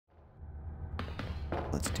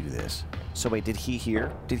Let's do this. So wait, did he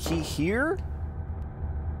hear? Did he hear?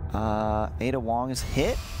 Ada Wong is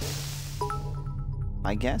hit?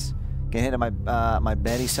 I guess. Get hit at my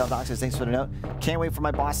Betty Cell says thanks for the note. Can't wait for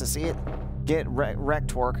my boss to see it. Get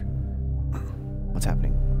wrecked, twerk. What's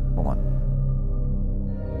happening? Hold on.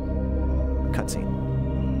 Cutscene.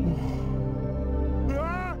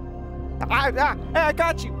 I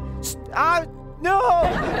got you. No.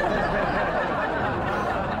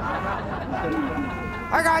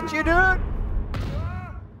 I got you, dude.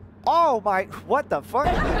 Oh my! What the fuck?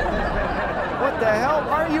 What the hell?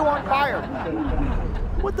 Why are you on fire?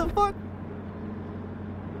 What the fuck?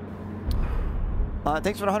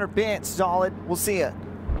 Thanks for the 100 bits, solid. We'll see ya.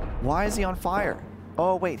 Why is he on fire?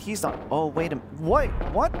 Oh wait, he's not. Oh wait a minute. Wait,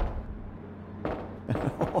 what?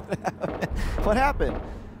 What happened?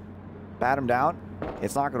 Bat him down?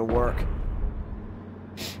 It's not gonna work.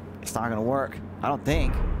 It's not gonna work. I don't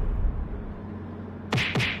think.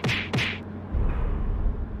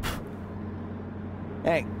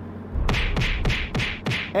 Hey.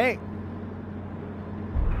 Hey.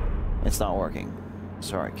 It's not working.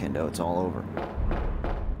 Sorry, Kendo, it's all over.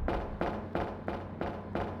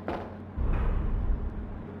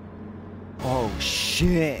 Oh,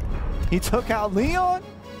 shit. He took out Leon?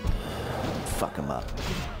 Fuck him up.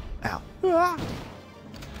 Ow. Ah.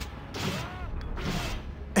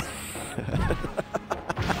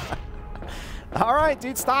 All right,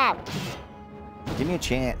 dude, stop. Give me a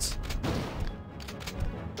chance.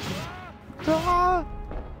 Ah.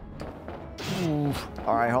 Oof.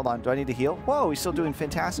 All right, hold on. Do I need to heal? Whoa, he's still doing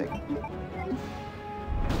fantastic.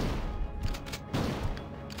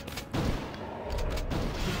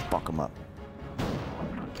 Fuck him up.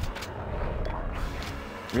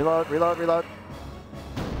 Reload, reload, reload.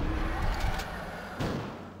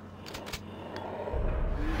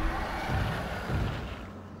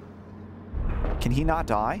 Can he not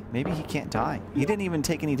die? Maybe he can't die. He didn't even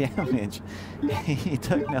take any damage. He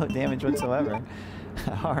took no damage whatsoever.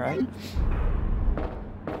 All right.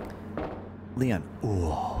 Leon.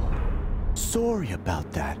 Ooh. Sorry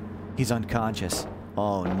about that. He's unconscious.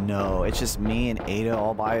 Oh no, it's just me and Ada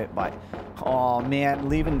all by. Oh man,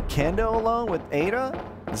 leaving Kendo alone with Ada?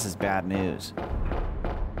 This is bad news.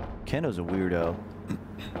 Kendo's a weirdo.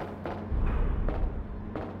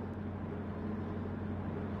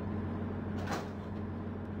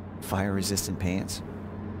 Fire-resistant pants.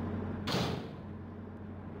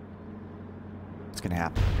 What's gonna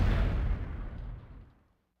happen?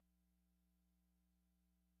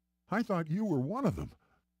 I thought you were one of them.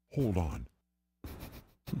 Hold on.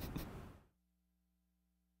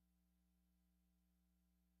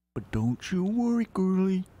 But don't you worry,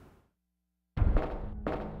 girlie.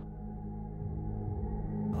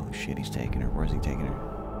 Oh shit, he's taking her. Where's he taking her?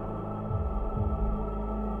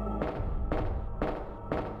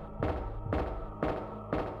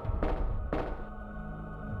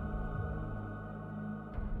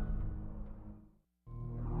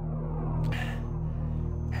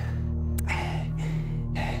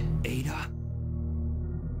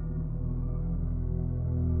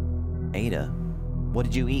 Ada, what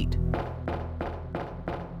did you eat?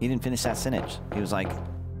 He didn't finish that sentence. He was like,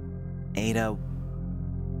 Ada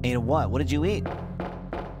what? What did you eat?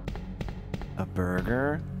 A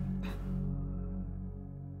burger?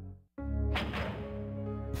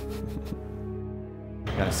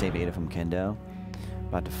 Gotta save Ada from Kendo.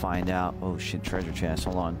 About to find out. Oh shit, treasure chest.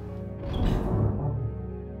 Hold on.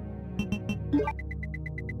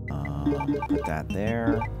 Put that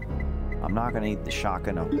there. I'm not gonna eat the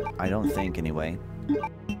shotgun, I don't think, anyway.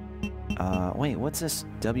 Wait, what's this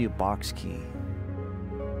W box key?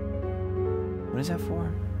 What is that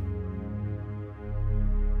for?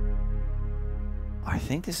 I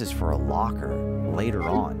think this is for a locker later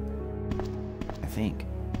on. I think.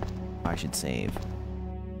 I should save.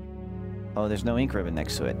 Oh, there's no ink ribbon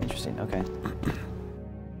next to it. Interesting, okay.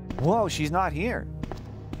 Whoa, she's not here.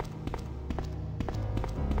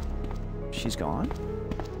 She's gone?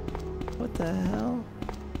 What the hell?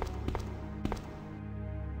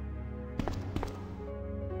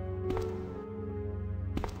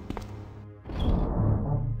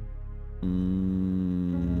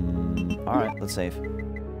 Alright, let's save.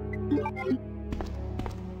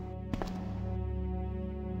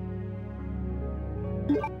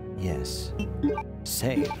 Yes.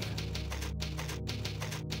 Save.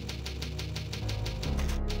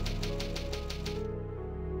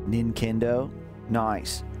 Nintendo.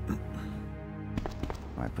 Nice.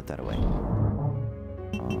 Alright, put that away.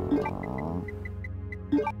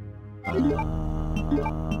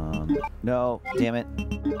 No, damn it.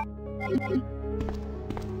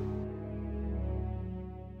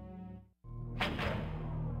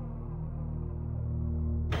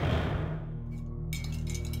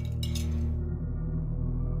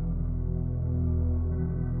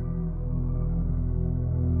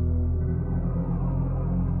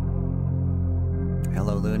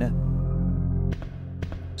 Hello, Luna.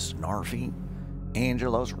 Snarfy.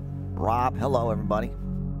 Angelos. Rob. Hello, everybody.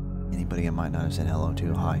 Anybody I might not have said hello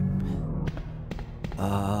to, hi.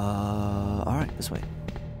 Alright, this way.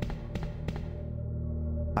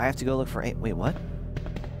 I have to go look for a... Wait, what?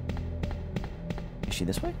 Is she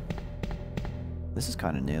this way? This is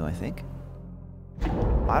kind of new, I think.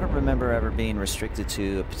 I don't remember ever being restricted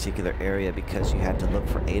to a particular area because you had to look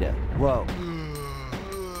for Ada. Whoa.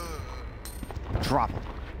 Drop him.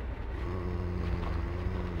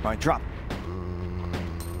 Alright, drop.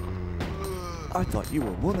 I thought you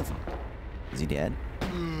were one of them. Is he dead?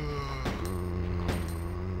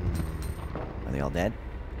 Are they all dead?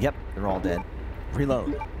 Yep, they're all dead.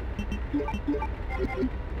 Reload.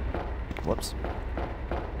 Whoops.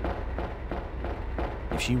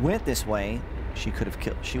 If she went this way, she would have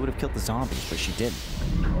killed the zombies, but she didn't.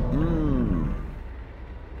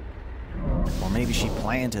 Or maybe she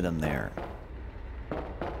planted them there.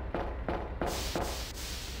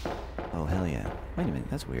 Oh, hell yeah. Wait a minute,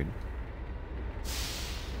 that's weird.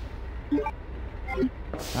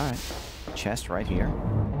 Alright. Chest right here.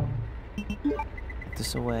 Put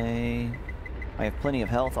this away. I have plenty of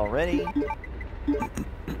health already.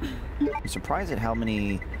 I'm surprised at how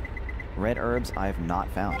many red herbs I have not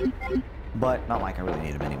found. But not like I really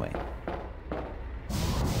need them anyway.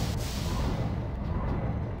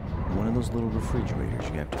 One of those little refrigerators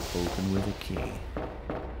you have to open with a key.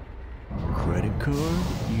 Credit card,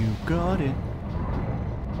 you got it.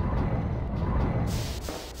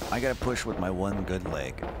 I gotta push with my one good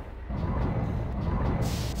leg.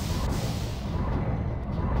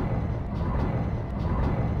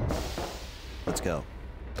 Let's go.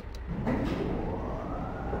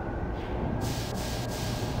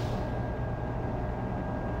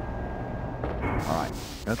 Alright,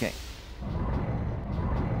 okay.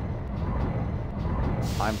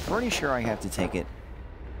 I'm pretty sure I have to take it.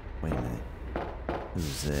 Wait a minute.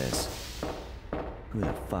 Who's this? Who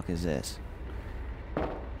the fuck is this?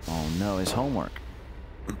 Oh no, his homework.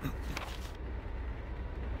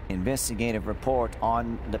 Investigative report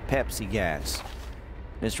on the Pepsi gas.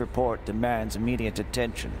 This report demands immediate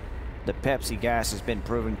attention. The Pepsi gas has been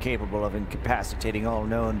proven capable of incapacitating all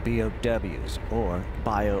known BOWs, or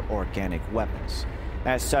bioorganic weapons.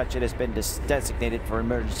 As such, it has been designated for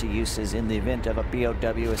emergency uses in the event of a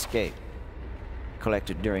BOW escape.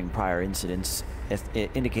 Collected during prior incidents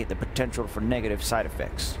indicate the potential for negative side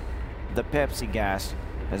effects. The Pepsi gas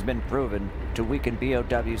has been proven to weaken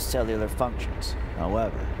BOW's cellular functions.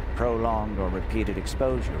 However, prolonged or repeated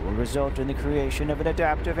exposure will result in the creation of an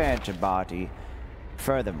adaptive antibody.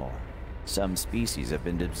 Furthermore, some species have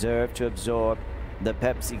been observed to absorb the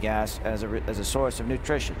Pepsi gas as a source of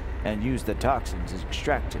nutrition and use the toxins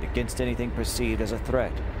extracted against anything perceived as a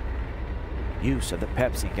threat. Use of the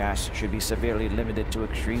Pepsi gas should be severely limited to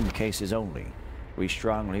extreme cases only. We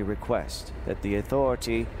strongly request that the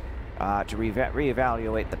authority to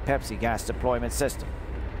reevaluate the Pepsi gas deployment system.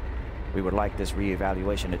 We would like this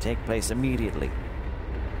reevaluation to take place immediately.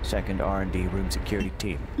 Second R&D room security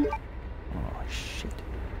team. Oh, shit.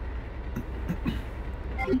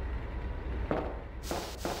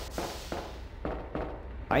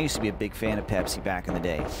 I used to be a big fan of Pepsi back in the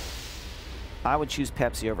day. I would choose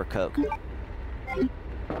Pepsi over Coke.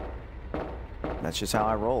 That's just how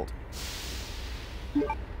I rolled.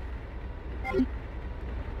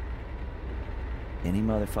 Any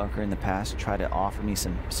motherfucker in the past try to offer me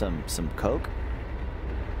some Coke,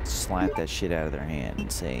 slap that shit out of their hand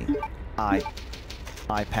and say, I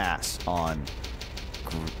pass on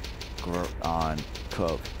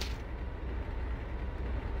Coke.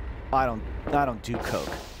 I don't do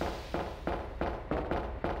Coke.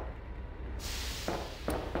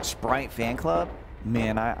 Sprite fan club?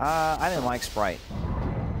 Man, I didn't like Sprite.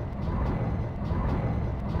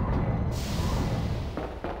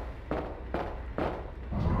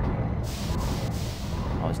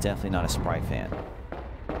 I was definitely not a Sprite fan.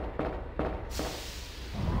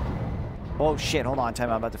 Oh shit, hold on, time,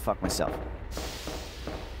 I'm about to fuck myself.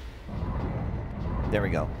 There we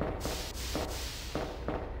go.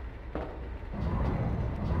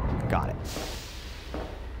 Got it.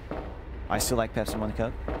 I still like Pepsi more than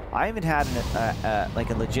Coke. I haven't had like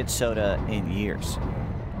a legit soda in years.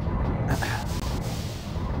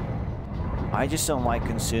 I just don't like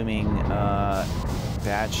consuming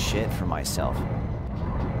bad shit for myself.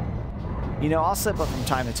 You know, I'll slip up from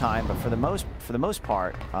time to time, but for the most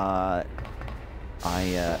part, I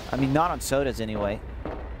mean, not on sodas anyway.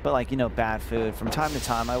 But like, you know, bad food from time to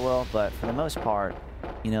time I will. But for the most part,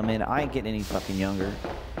 you know, man, I ain't getting any fucking younger.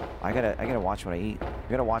 I gotta watch what I eat. I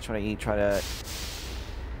gotta watch what I eat. Try to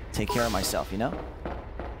take care of myself, you know.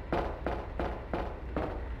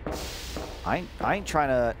 I ain't trying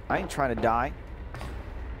to die.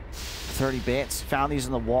 30 bits. Found these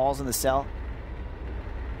in the walls in the cell.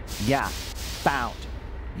 Yeah. Found.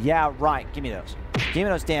 Yeah, right. Give me those. Give me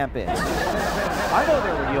those damn bits. I know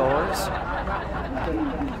they were yours.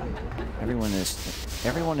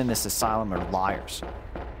 Everyone in this asylum are liars.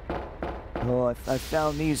 Oh, I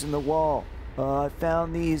found these in the wall. I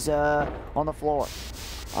found these on the floor.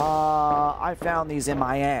 I found these in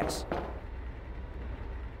my ass.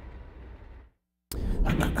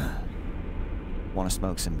 Want to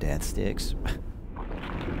smoke some death sticks?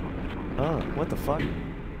 Oh, what the fuck?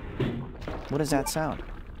 What does that sound?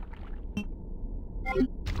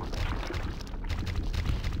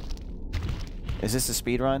 Is this a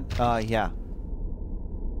speed run? Yeah.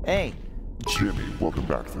 Hey! Jimmy, welcome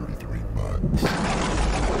back, 33 Mud.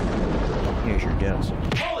 Here's your dose.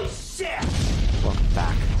 Holy shit! Welcome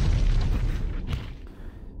back.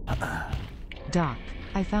 Doc,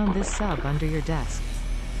 I found this sub under your desk.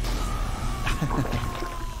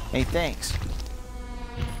 Hey, thanks.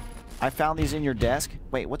 I found these in your desk?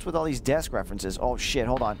 Wait, what's with all these desk references? Oh shit,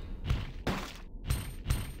 hold on.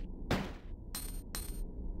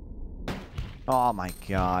 Oh my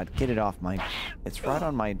god. Get it off my... It's right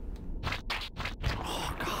on my...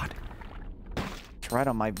 Oh god. It's right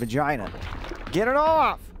on my vagina. Get it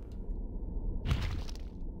off!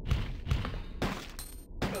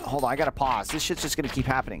 Hold on, I gotta pause. This shit's just gonna keep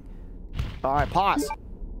happening. Alright, pause.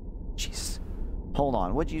 Jesus. Hold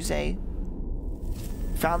on, what'd you say?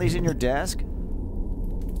 Found these in your desk?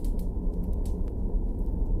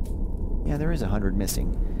 Yeah, there is 100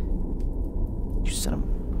 missing. You son of...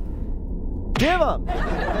 Give them!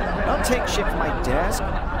 Don't take shit from my desk.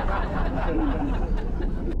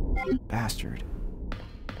 Bastard.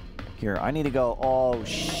 Here, I need to go... Oh,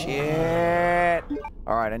 shit!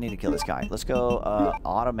 Alright, I need to kill this guy. Let's go,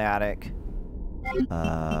 automatic.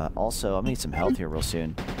 Also, I'm gonna need some health here real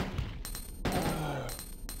soon.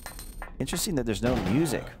 Interesting that there's no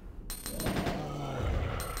music.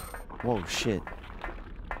 Whoa, shit.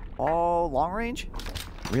 Oh, long range?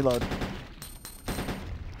 Reload.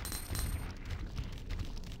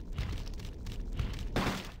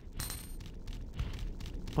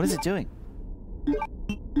 What is it doing?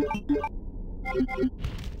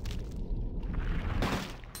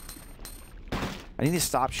 I need to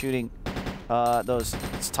stop shooting those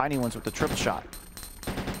tiny ones with the triple shot.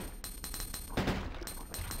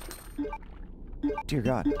 Dear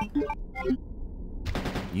God.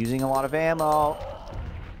 Using a lot of ammo.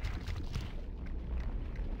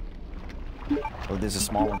 Oh, there's a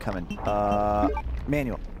small one coming.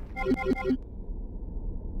 Manual.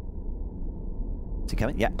 Is he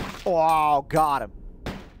coming? Yeah. Oh, got him.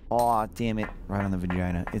 Oh, damn it. Right on the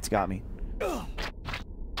vagina. It's got me.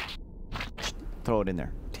 Throw it in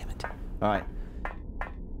there. Damn it. Alright.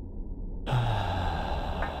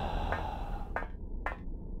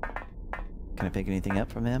 Can I pick anything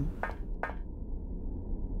up from him?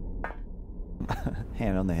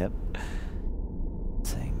 Hand on the hip.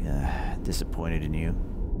 Saying, disappointed in you.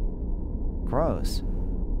 Gross.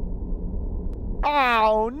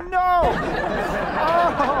 Oh, no!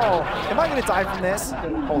 Oh! Am I gonna die from this?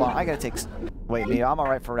 Hold on, I gotta take... Wait, me, I'm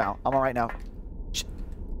alright for now. I'm alright now. Shit.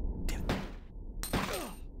 Damn it.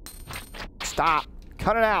 Stop!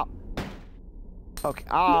 Cut it out! Okay,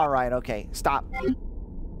 alright, okay. Stop.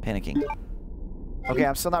 Panicking. Okay,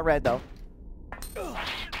 I'm still not red, though.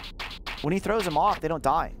 When he throws them off, they don't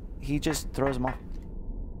die. He just throws them off.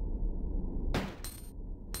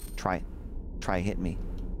 Try it. Try hitting me.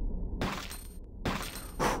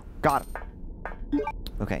 Got him.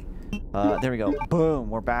 Okay. There we go.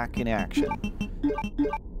 Boom. We're back in action.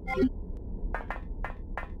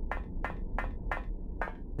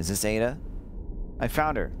 Is this Ada? I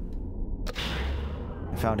found her.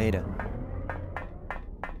 I found Ada.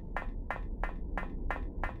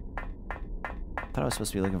 I thought I was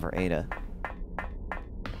supposed to be looking for Ada.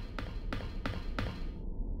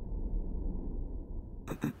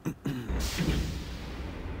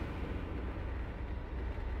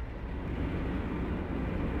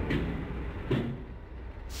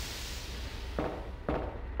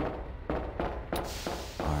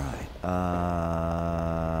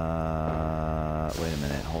 Wait a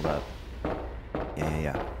minute, hold up.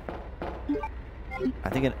 Yeah. I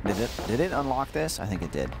think it did it unlock this? I think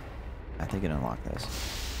it did. I think it unlocked this.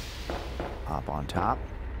 Hop on top.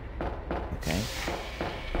 Okay.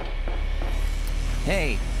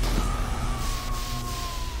 Hey!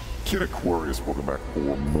 Kid Aquarius, welcome back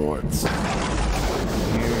 4 months.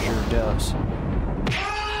 Here's your dose.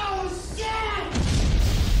 Oh, shit!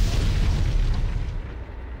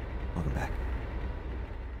 Welcome back.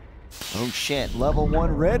 Oh shit, level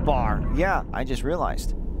 1 red bar. Yeah, I just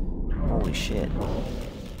realized. Holy shit.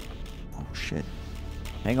 Oh shit.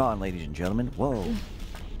 Hang on, ladies and gentlemen. Whoa.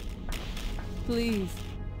 Please,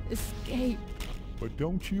 escape. But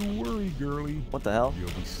don't you worry, girlie. What the hell?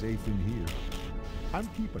 You'll be safe in here. I'm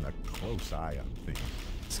keeping a close eye on things.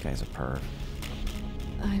 This guy's a perv.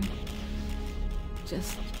 I'm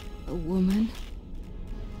just a woman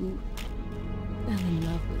who fell in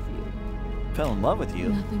love with you. Fell in love with you?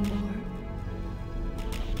 Nothing more.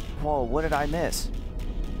 Whoa, what did I miss?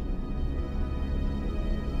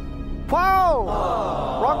 Whoa!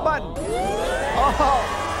 Oh. Wrong button.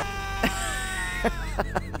 Oh!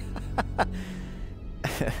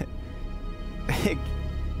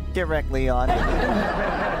 Get wrecked, Leon.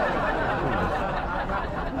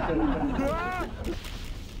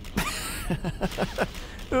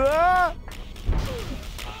 Ah!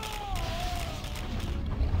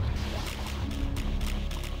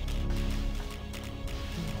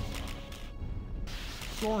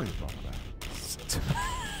 Sorry about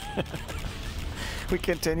that. We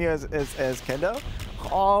continue as Kendo?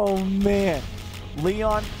 Oh man.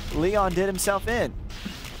 Leon did himself in.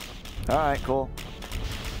 Alright, cool.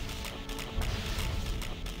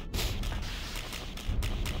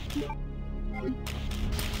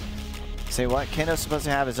 Say what? Kendo's supposed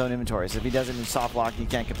to have his own inventory, so if he does it in soft lock, he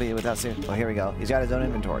can't complete it without seeing. Oh, here we go. He's got his own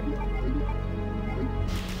inventory.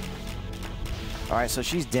 Alright, so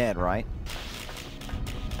she's dead, right?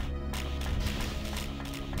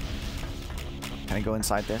 Can I go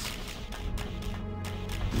inside this?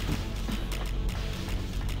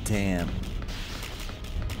 Damn.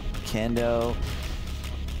 Kendo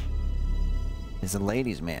is a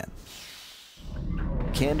ladies' man.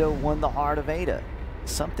 Kendo won the heart of Ada.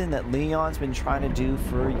 Something that Leon's been trying to do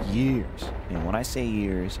for years. And when I say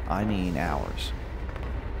years, I mean hours.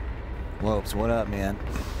 Lopes, what up, man?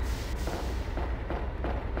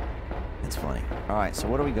 It's funny. Alright, so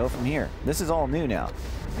where do we go from here? This is all new now.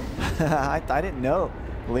 I didn't know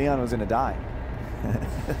Leon was gonna die.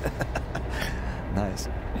 Nice.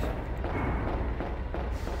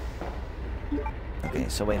 Okay,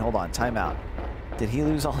 so wait, hold on. Time out. Did he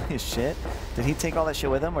lose all his shit? Did he take all that shit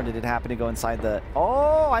with him, or did it happen to go inside the...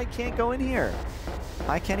 Oh, I can't go in here.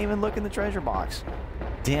 I can't even look in the treasure box.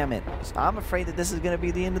 Damn it. I'm afraid that this is going to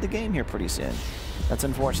be the end of the game here pretty soon. That's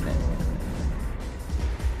unfortunate.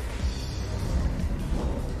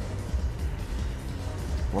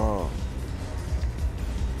 Whoa.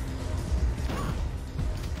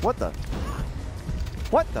 What the?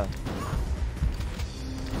 What the?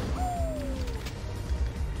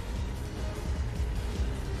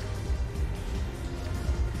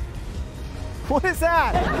 What is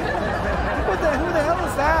that? Who the hell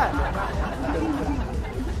is that?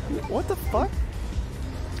 What the fuck?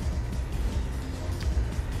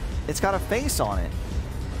 It's got a face on it.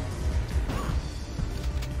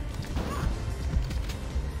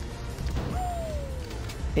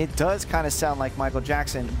 It does kind of sound like Michael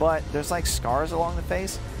Jackson, but there's like scars along the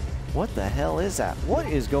face. What the hell is that? What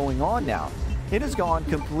is going on now? It has gone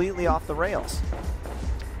completely off the rails.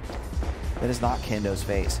 That is not Kendo's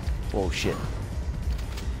face. Whoa, shit.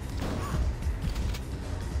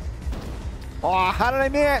 Oh, how did I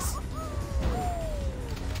miss?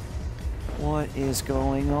 What is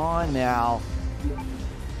going on now?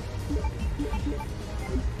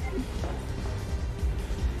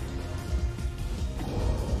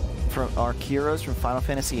 From our Kiros from Final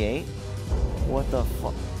Fantasy VIII? What the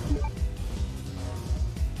fuck?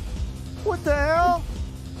 What the hell?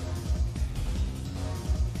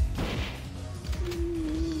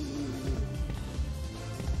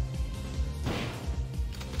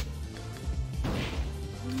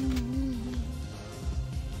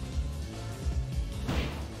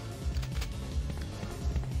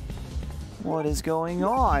 What is going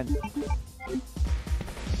on?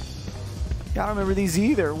 I don't remember these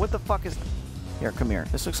either. What the fuck is... Here, come here.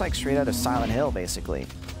 This looks like straight out of Silent Hill, basically.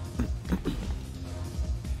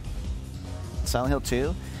 Silent Hill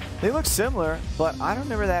 2? They look similar, but I don't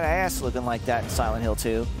remember that ass looking like that in Silent Hill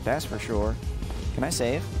 2. That's for sure. Can I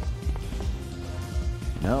save?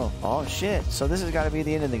 No. Oh, shit. So this has got to be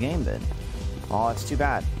the end of the game, then. Oh, it's too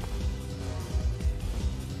bad.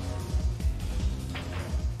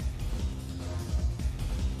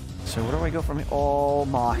 So where do I go from here? Oh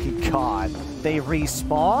my god. They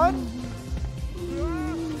respawn?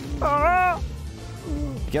 Ah!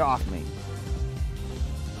 Get off me.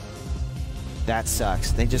 That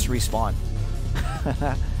sucks. They just respawn.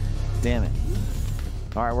 Damn it.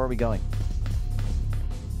 Alright, where are we going?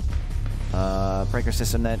 Breaker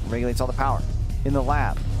system that regulates all the power. In the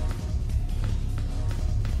lab.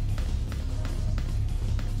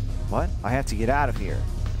 What? I have to get out of here.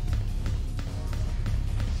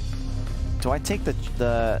 Do I take the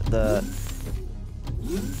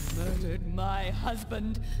You murdered my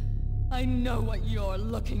husband. I know what you're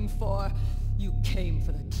looking for. You came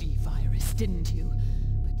for the G-virus, didn't you?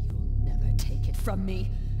 But you'll never take it from me.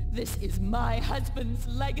 This is my husband's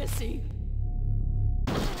legacy.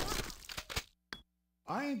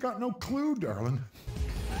 I ain't got no clue, darling.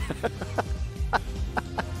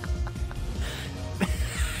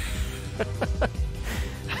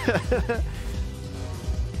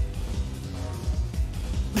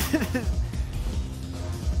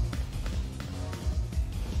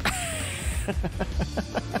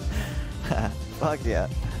 Fuck yeah.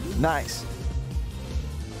 Nice.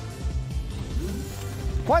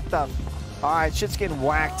 What the? Alright, shit's getting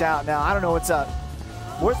whacked out now. I don't know what's up.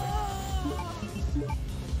 Where's...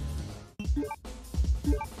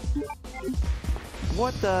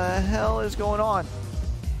 What the hell is going on?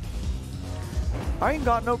 I ain't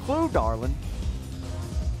got no clue, darling.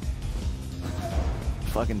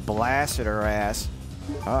 Fucking blasted her ass.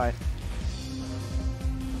 Alright.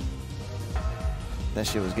 That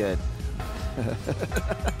shit was good.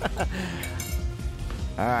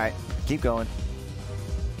 Alright, keep going.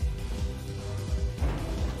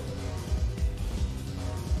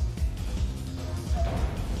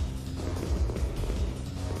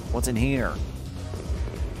 What's in here?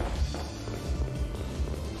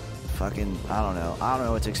 Fucking, I don't know. I don't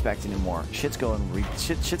know what to expect anymore. Shit's going,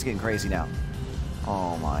 shit's getting crazy now.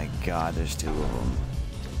 Oh my god, there's two of them.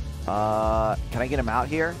 Can I get him out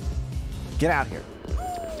here? Get out here.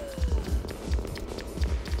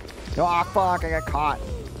 Oh fuck, I got caught.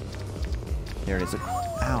 There it is.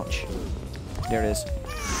 Ouch. There it is.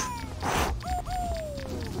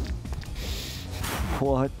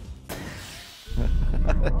 What?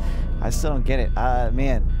 I still don't get it.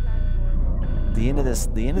 Man. The end of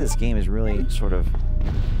this game is really sort of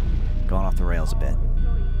gone off the rails a bit.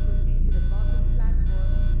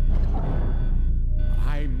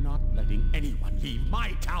 I'm not letting anyone leave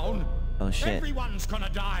my town. Oh shit. Everyone's gonna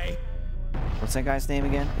die. What's that guy's name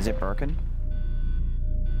again? Is it Birkin?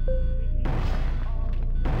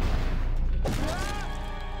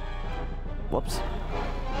 Whoops.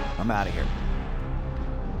 I'm out of here.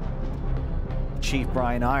 Chief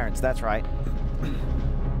Brian Irons, that's right.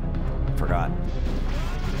 Forgot.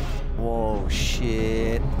 Whoa,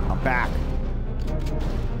 shit. I'm back.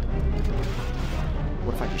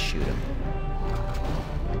 What if I just shoot him?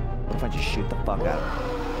 What if I just shoot the fuck out of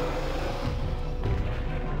him?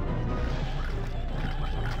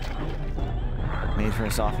 Made for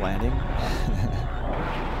a soft landing.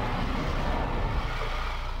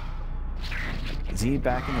 Is he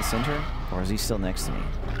back in the center? Or is he still next to me?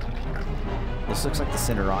 This looks like the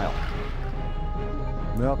center aisle.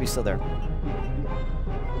 Nope, he's still there.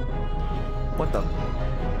 What the?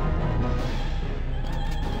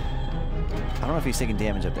 I don't know if he's taking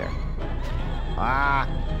damage up there. Ah!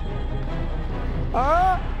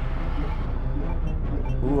 Ah!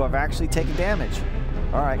 Ooh, I've actually taken damage.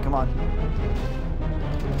 Alright, come on.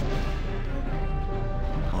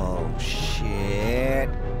 Oh, shit.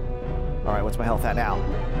 Alright, what's my health at now?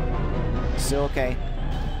 Still okay.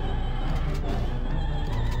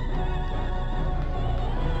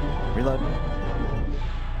 Reload.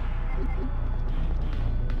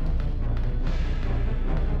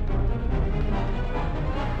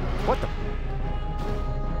 What the?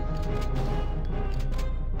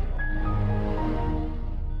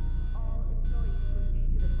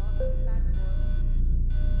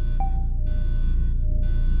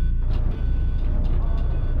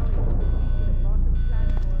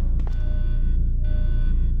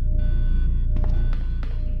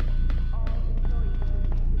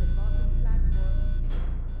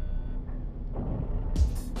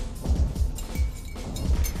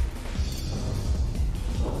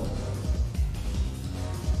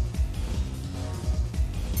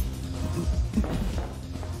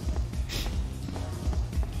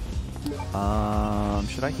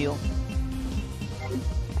 Should I heal?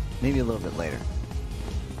 Maybe a little bit later.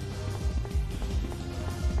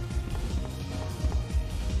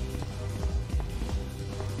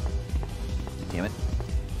 Damn it.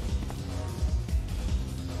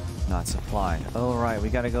 Not supplied. Oh right, we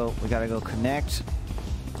gotta go connect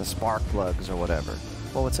the spark plugs or whatever.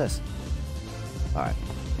 Well, what's this? Alright.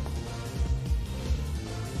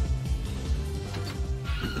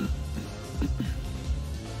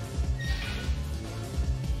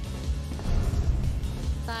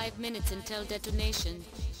 Minutes until detonation.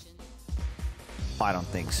 I don't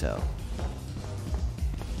think so.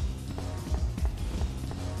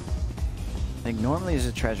 I think normally there's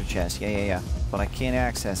a treasure chest. Yeah. but I can't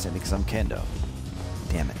access it because I'm Kendo.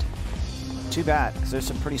 Damn it. Too bad, because there's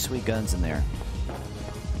some pretty sweet guns in there.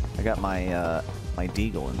 I got my my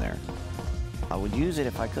deagle in there. I would use it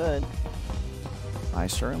if I could. I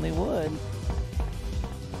certainly would.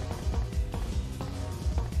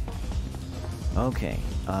 Okay.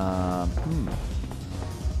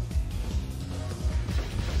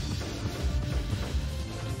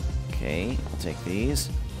 Okay, I'll take these.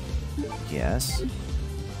 Yes.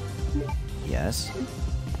 Yes.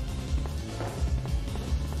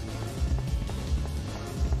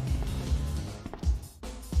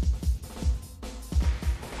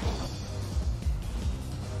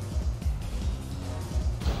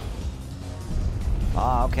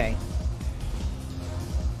 Ah, okay.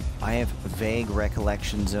 I have vague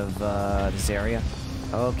recollections of this area.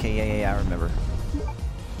 Okay, yeah, I remember.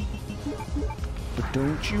 But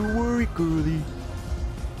don't you worry, girlie.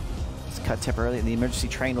 It's cut temporarily, and the emergency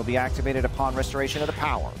train will be activated upon restoration of the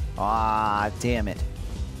power. Ah, damn it.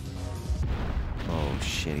 Oh,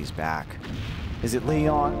 shit, he's back. Is it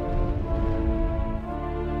Leon?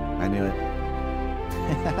 I knew it.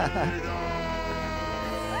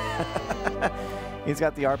 He's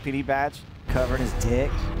got the RPD badge covering his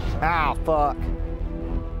dick. Ow, fuck.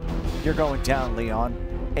 You're going down, Leon.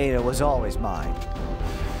 Ada was always mine.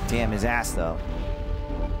 Damn his ass, though.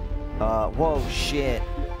 Whoa, shit.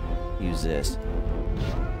 Use this.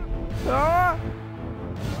 Ah!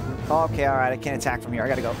 Okay, alright, I can't attack from here. I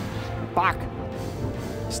gotta go. Fuck!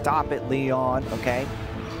 Stop it, Leon, okay?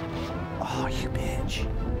 Oh, you bitch.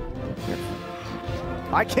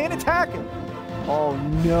 I can't attack him! Oh,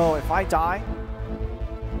 no, if I die...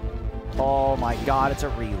 Oh my god, it's a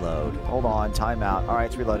reload. Hold on, timeout. Alright,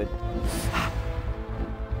 it's reloaded.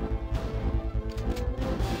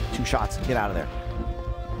 2 shots, get out of there.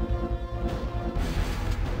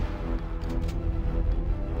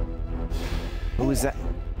 Who is that?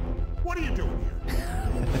 What are you doing here?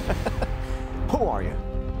 Who are you?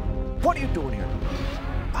 What are you doing here?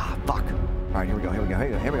 Ah, fuck. Alright, here we go.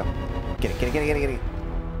 Get it.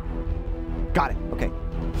 Got it, okay.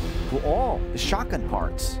 Oh, the shotgun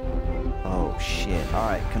parts. Oh, shit.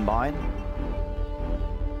 Alright, combine.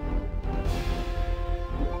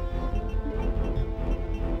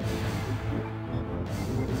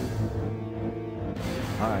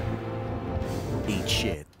 Alright. Eat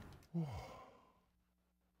shit.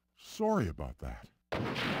 Sorry about that.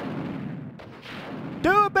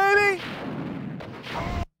 Do it, baby!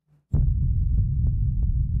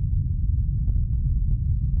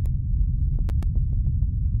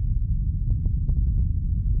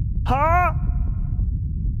 Huh?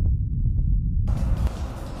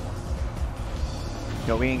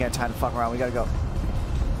 Yo, we ain't got time to fuck around. We gotta go.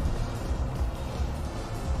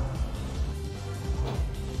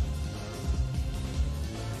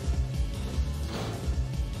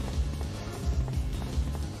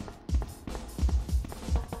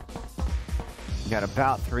 We got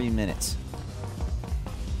about 3 minutes.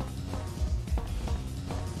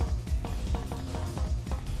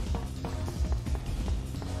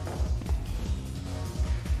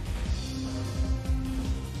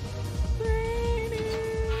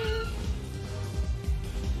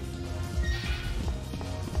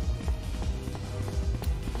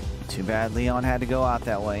 Too bad Leon had to go out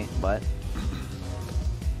that way, but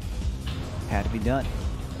had to be done.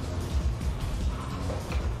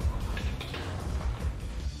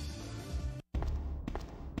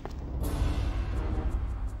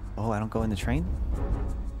 Oh, I don't go in the train?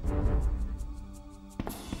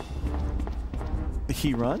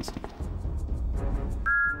 He runs?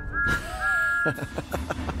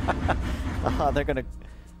 Oh, they're gonna...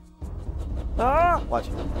 Ah! Watch.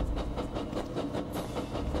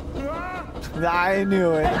 I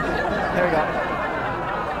knew it. There we go.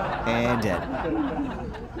 And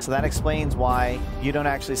dead. So that explains why you don't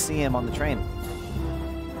actually see him on the train.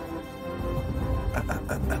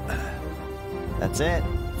 That's it.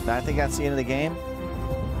 I think that's the end of the game.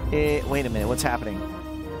 Wait a minute, what's happening?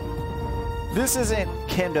 This isn't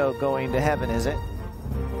Kendo going to heaven, is it?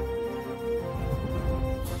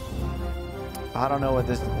 I don't know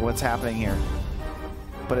what's happening here.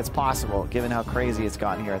 But it's possible, given how crazy it's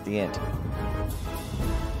gotten here at the end.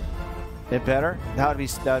 It better? That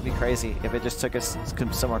would be crazy if it just took us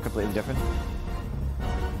somewhere completely different.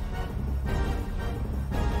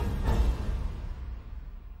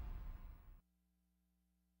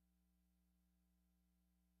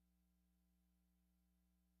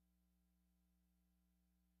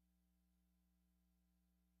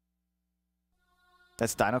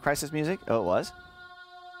 That's Dino Crisis music? Oh, it was?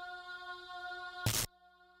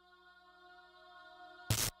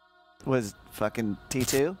 Was fucking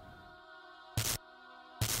T2?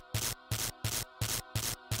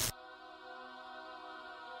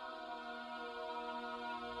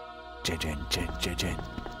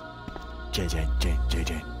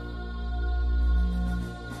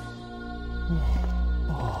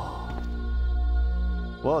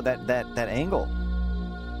 Whoa, that angle.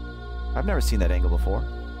 I've never seen that angle before.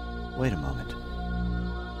 Wait a moment.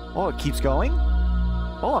 Oh, it keeps going?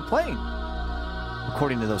 Oh, I'm playing.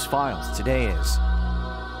 According to those files, today is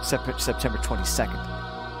September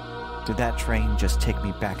 22nd. Did that train just take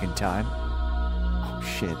me back in time? Oh,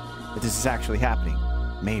 shit. If this is actually happening,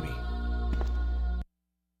 maybe.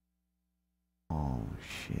 Oh,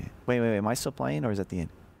 shit. Wait. Am I still playing, or is that the end?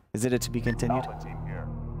 Is it a to be continued? Alpha team here.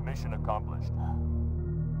 Mission accomplished.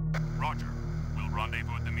 Roger. We'll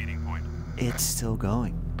rendezvous at the meeting point. It's still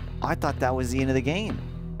going. I thought that was the end of the game.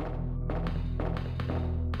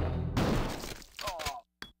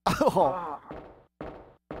 Oh.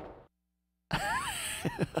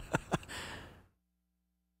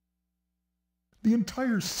 The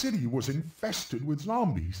entire city was infested with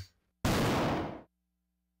zombies. A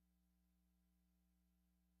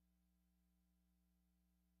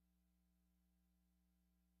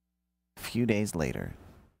few days later.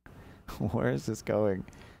 Where is this going?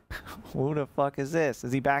 Who the fuck is this?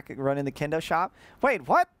 Is he back running the Kendo shop? Wait,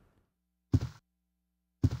 what?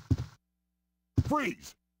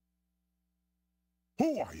 Freeze!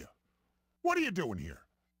 Who are you? What are you doing here?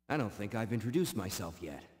 I don't think I've introduced myself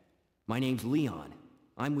yet. My name's Leon.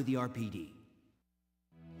 I'm with the RPD.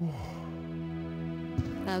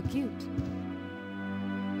 How cute.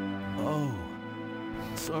 Oh,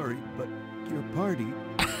 sorry, but your party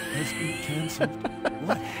has been canceled.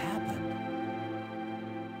 What happened?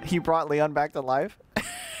 He brought Leon back to life?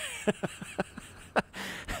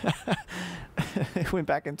 He went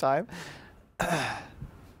back in time?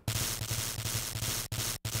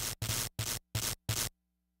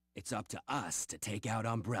 It's up to us to take out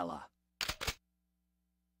Umbrella.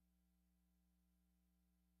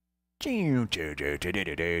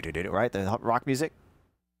 Right, the rock music.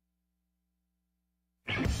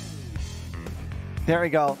 There we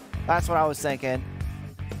go. That's what I was thinking.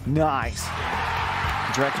 Nice.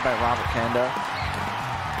 Directed by Robert Kendo.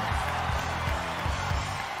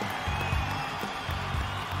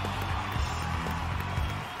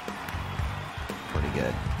 Pretty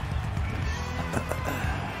good.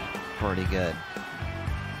 Pretty good.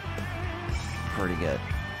 Pretty good.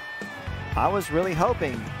 I was really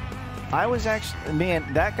hoping. I was actually,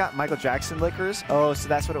 man, that got Michael Jackson liquors. Oh, so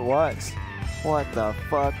that's what it was. What the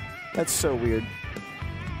fuck? That's so weird.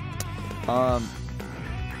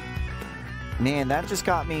 Man, that just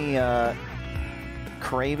got me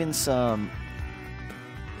craving some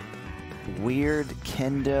weird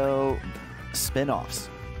Kendo spin-offs.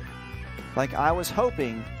 Like, I was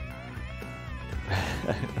hoping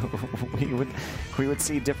we would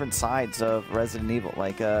see different sides of Resident Evil,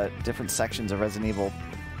 like different sections of Resident Evil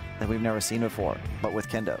that we've never seen before, but with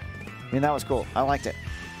Kendo. I mean, that was cool. I liked it.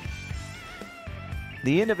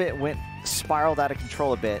 The end of it spiraled out of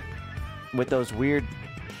control a bit with those weird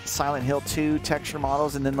Silent Hill 2 texture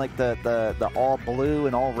models, and then like the all blue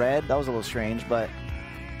and all red. That was a little strange, but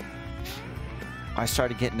I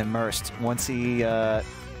started getting immersed once the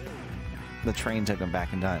train took him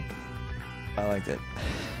back in time. I liked it.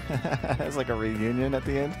 It's like a reunion at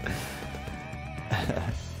the end.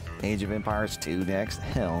 Age of Empires 2 next?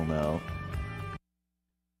 Hell no.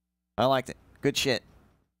 I liked it. Good shit.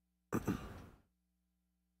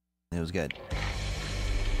 It was good.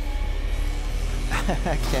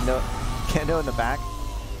 Kendo in the back.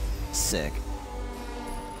 Sick.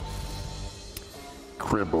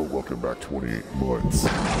 Crimbo, welcome back 28 months.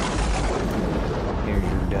 Here's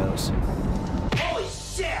your dose. Holy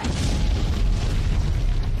shit!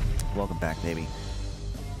 Welcome back, baby.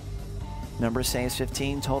 Number saves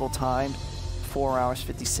 15. Total time 4 hours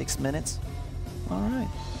 56 minutes. All right.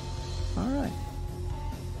 All right.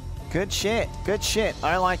 Good shit. Good shit.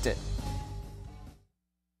 I liked it.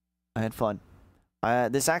 I had fun.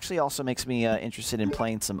 This actually also makes me interested in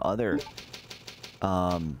playing some other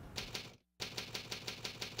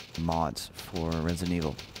mods for Resident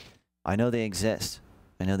Evil. I know they exist.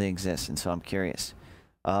 I know they exist, and so I'm curious.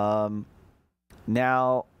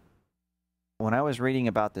 Now, when I was reading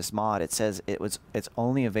about this mod, it says it's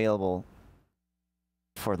only available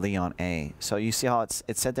for Leon A. So you see how it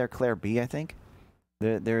said there Claire B, I think?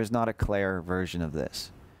 There is not a Claire version of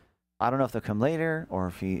this. I don't know if they'll come later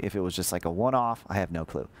or if it was just like a one-off. I have no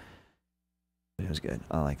clue. But it was good.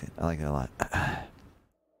 I liked it. I liked it a lot.